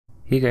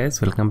Hey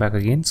guys, welcome back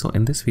again. So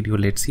in this video,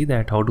 let's see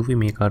that how do we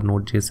make our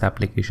Nodejs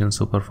application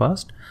super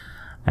fast.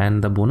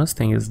 And the bonus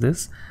thing is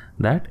this,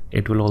 that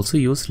it will also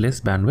use less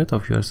bandwidth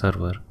of your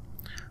server.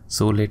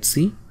 So let's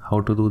see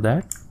how to do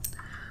that.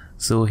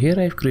 So here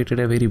I've created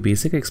a very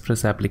basic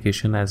Express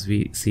application, as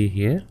we see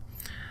here,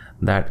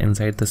 that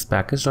inside this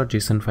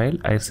package.json file,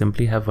 I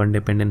simply have one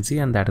dependency,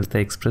 and that is the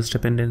Express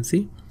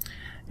dependency.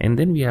 And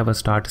then we have a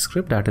start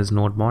script, that is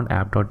nodemon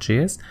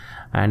app.js.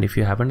 And if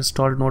you haven't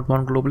installed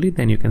nodemon globally,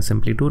 then you can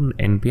simply do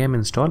npm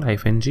install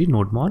 -g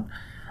nodemon.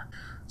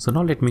 So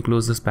now let me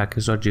close this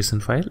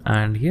package.json file,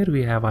 and here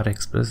we have our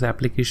Express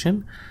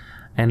application,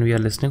 and we are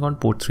listening on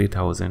port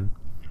 3000.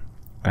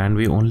 And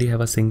we only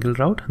have a single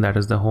route, that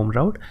is the home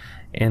route.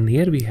 And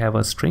here we have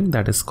a string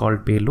that is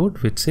called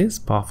payload, which says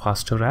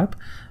faster app,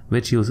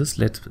 which uses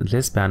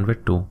less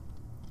bandwidth too.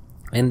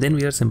 And then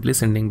we are simply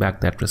sending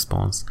back that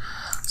response.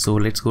 So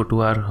let's go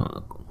to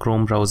our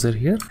Chrome browser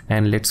here,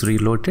 and let's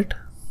reload it.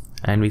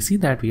 And we see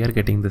that we are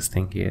getting this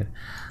thing here.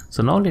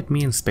 So now let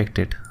me inspect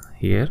it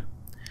here.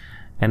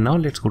 And now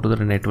let's go to the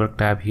network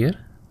tab here,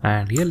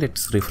 and here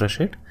let's refresh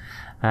it.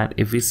 And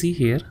if we see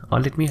here, or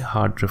let me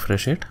hard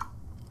refresh it.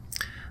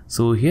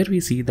 So here we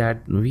see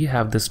that we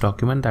have this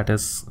document that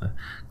is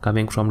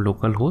coming from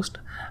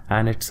localhost,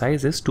 and its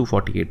size is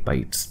 248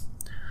 bytes.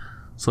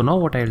 So now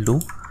what I'll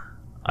do,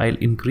 I'll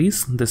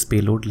increase this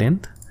payload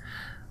length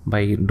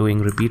by doing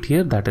repeat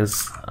here, that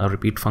is a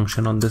repeat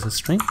function on this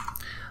string,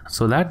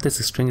 so that this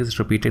string is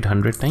repeated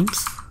 100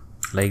 times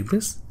like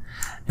this.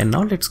 And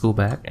now let's go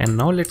back, and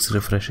now let's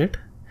refresh it.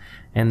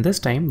 And this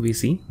time we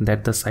see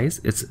that the size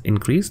is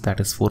increased,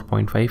 that is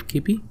 4.5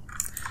 KB.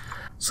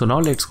 So now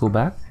let's go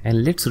back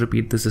and let's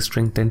repeat this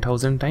string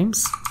 10,000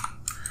 times.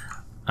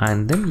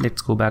 And then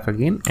let's go back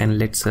again and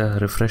let's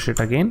refresh it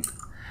again.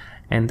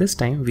 And this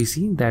time we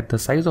see that the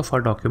size of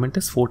our document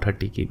is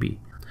 430 KB.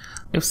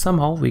 If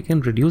somehow we can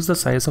reduce the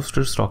size of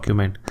this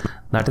document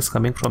that is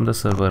coming from the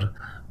server,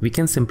 we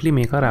can simply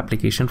make our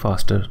application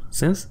faster,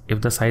 since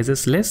if the size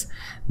is less,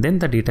 then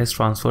the data is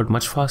transferred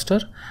much faster.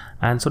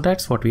 And so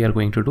that's what we are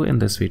going to do in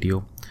this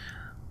video.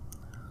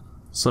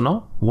 So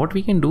now what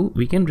we can do,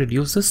 we can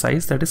reduce the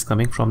size that is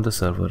coming from the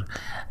server,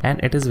 and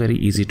it is very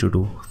easy to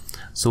do.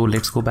 So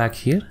let's go back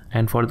here,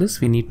 and for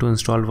this we need to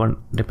install one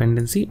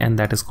dependency, and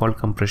that is called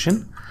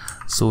compression.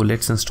 So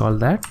let's install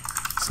that.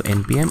 So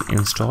npm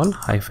install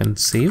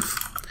 -save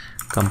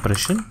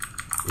compression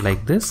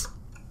like this.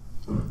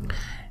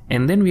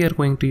 And then we are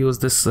going to use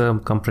this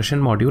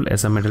compression module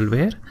as a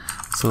middleware.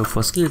 So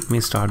firstly let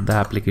me start the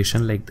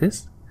application like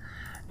this.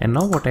 And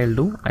now what I'll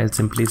do, I'll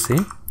simply say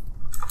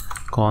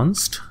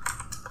const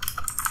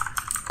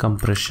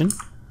compression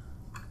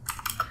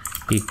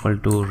equal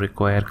to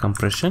require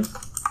compression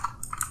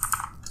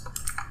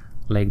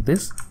like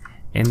this.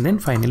 And then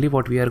finally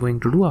what we are going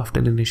to do,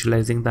 after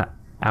initializing the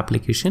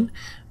application,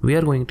 we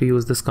are going to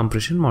use this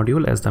compression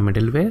module as the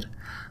middleware.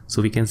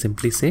 So we can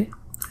simply say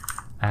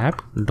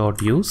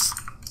app.use,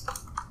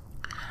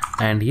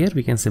 and here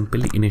we can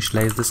simply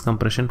initialize this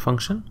compression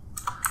function.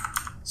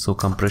 So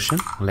compression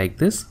like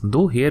this,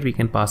 though here we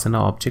can pass in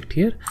an object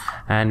here,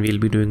 and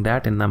we'll be doing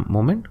that in a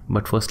moment.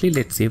 But firstly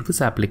let's save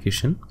this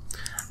application,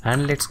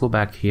 and let's go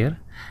back here.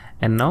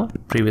 And now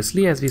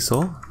previously, as we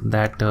saw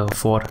that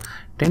for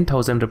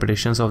 10,000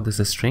 repetitions of this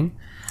string,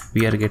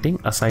 we are getting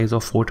a size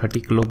of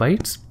 430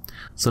 kilobytes.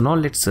 So now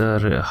let's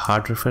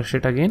hard refresh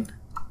it again.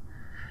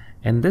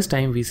 And this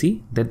time we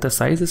see that the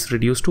size is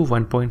reduced to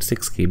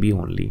 1.6 KB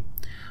only,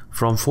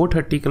 from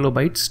 430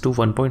 kilobytes to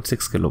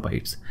 1.6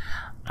 kilobytes.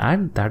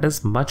 And that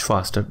is much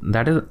faster.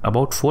 That is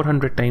about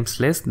 400 times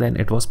less than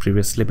it was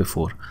previously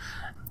before.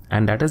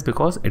 And that is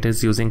because it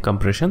is using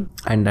compression,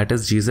 and that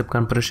is gzip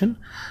compression.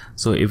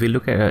 So if we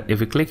look at,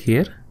 if we click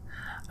here,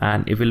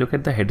 and if we look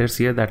at the headers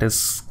here that is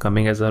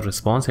coming as a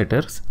response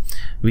headers,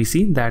 we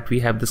see that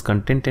we have this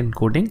content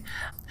encoding,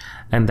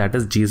 and that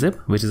is gzip,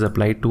 which is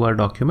applied to our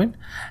document.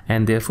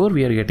 And therefore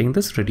we are getting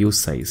this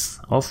reduced size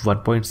of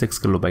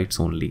 1.6 kilobytes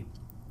only.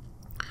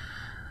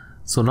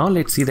 So now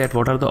let's see that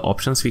what are the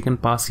options we can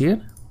pass here.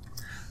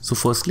 So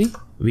firstly,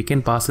 we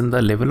can pass in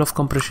the level of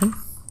compression.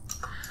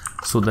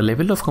 So the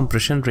level of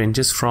compression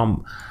ranges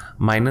from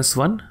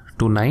 -1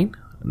 to 9,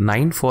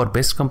 9 for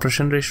best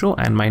compression ratio,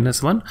 and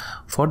 -1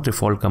 for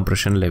default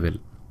compression level,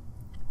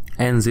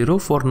 and 0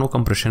 for no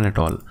compression at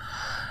all.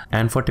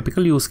 And for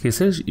typical use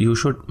cases, you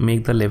should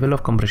make the level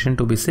of compression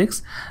to be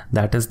 6.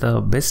 That is the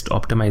best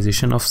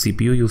optimization of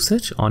CPU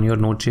usage on your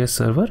Node.js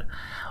server.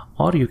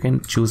 Or you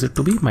can choose it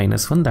to be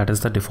 -1, that is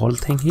the default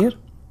thing here.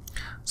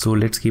 So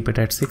let's keep it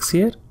at 6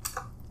 here.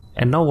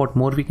 And now what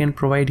more we can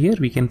provide here,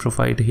 we can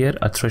provide here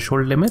a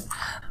threshold limit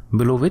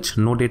below which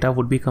no data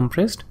would be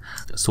compressed.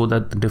 So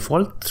that the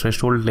default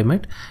threshold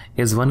limit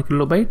is 1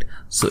 kilobyte.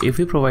 So if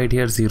we provide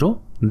here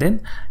 0,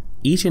 then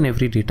each and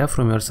every data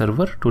from your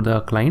server to the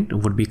client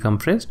would be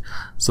compressed.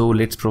 So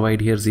let's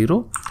provide here 0.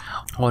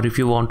 Or if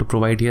you want to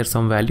provide here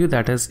some value,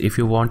 that is if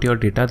you want your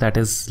data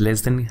that is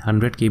less than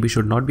 100 KB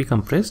should not be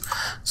compressed,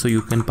 so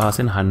you can pass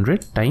in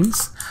 100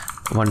 times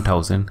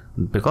 1000,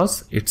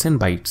 because it's in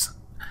bytes.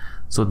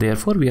 So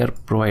therefore we are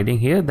providing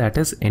here that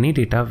is any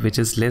data which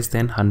is less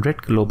than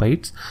 100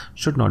 kilobytes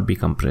should not be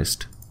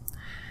compressed.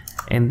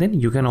 And then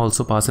you can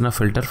also pass in a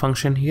filter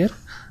function here.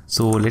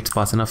 So let's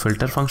pass in a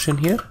filter function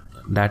here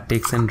that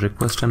takes in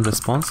request and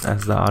response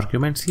as the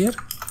arguments here,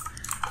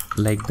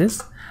 like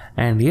this.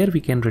 And here we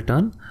can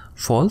return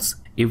false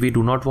if we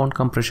do not want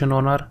compression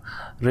on our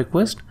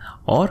request,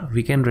 or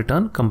we can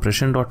return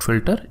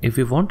compression.filter if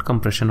we want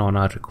compression on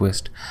our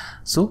request.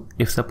 So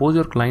if suppose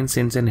your client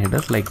sends an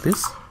header like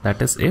this,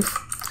 that is if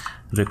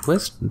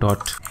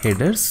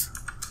request.headers,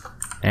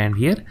 and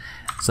here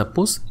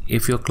suppose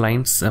if your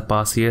clients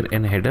pass here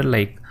an header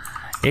like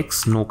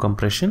X no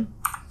compression,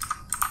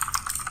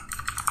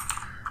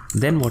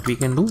 then what we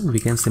can do, we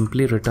can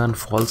simply return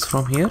false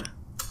from here.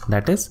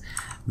 That is,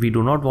 we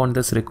do not want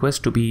this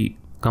request to be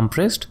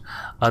compressed.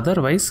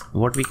 Otherwise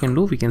what we can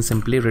do, we can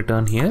simply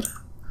return here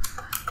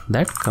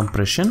that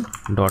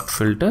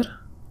compression.filter,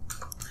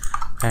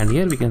 and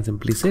here we can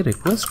simply say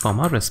request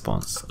comma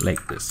response,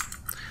 like this.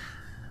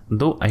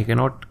 Though I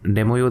cannot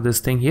demo you this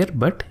thing here,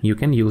 but you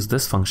can use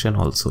this function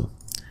also.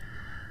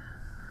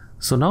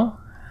 So now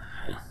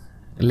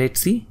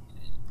let's see.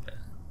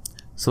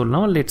 So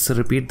now let's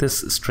repeat this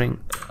string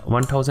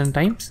 1000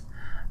 times,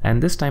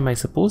 and this time I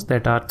suppose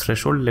that our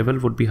threshold level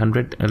would be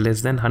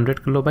less than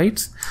 100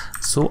 kilobytes,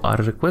 so our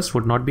request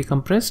would not be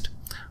compressed.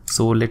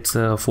 So let's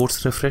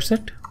force refresh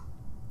it,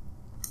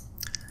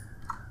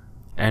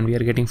 and we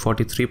are getting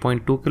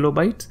 43.2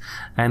 kilobytes,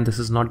 and this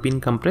has not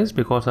been compressed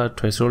because our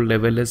threshold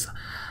level is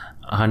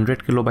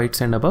 100 kilobytes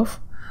and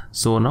above.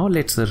 So now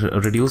let's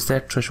reduce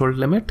that threshold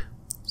limit.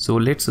 So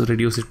let's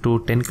reduce it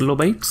to 10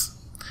 kilobytes.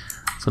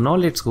 So now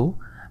let's go,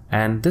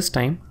 and this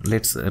time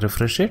let's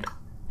refresh it,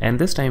 and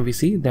this time we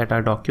see that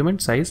our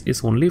document size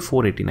is only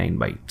 489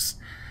 bytes,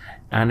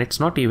 and it's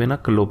not even a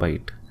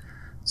kilobyte.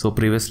 So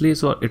previously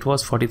it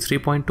was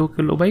 43.2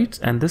 kilobytes,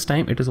 and this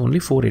time it is only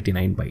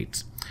 489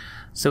 bytes.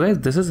 So guys,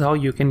 this is how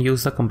you can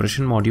use the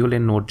compression module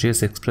in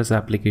Node.js Express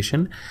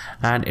application,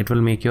 and it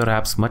will make your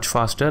apps much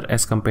faster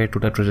as compared to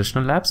the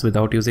traditional apps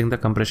without using the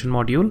compression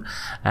module.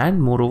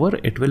 And moreover,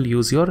 it will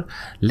use your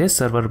less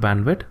server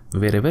bandwidth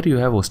wherever you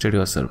have hosted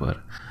your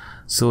server.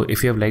 So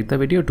if you have liked the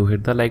video, do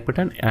hit the like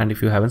button, and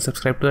if you haven't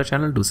subscribed to the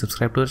channel, do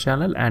subscribe to the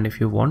channel, and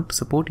if you want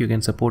support, you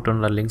can support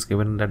on the links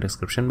given in the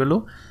description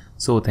below.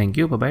 So thank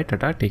you, bye bye,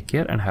 tata, take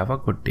care, and have a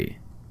good day.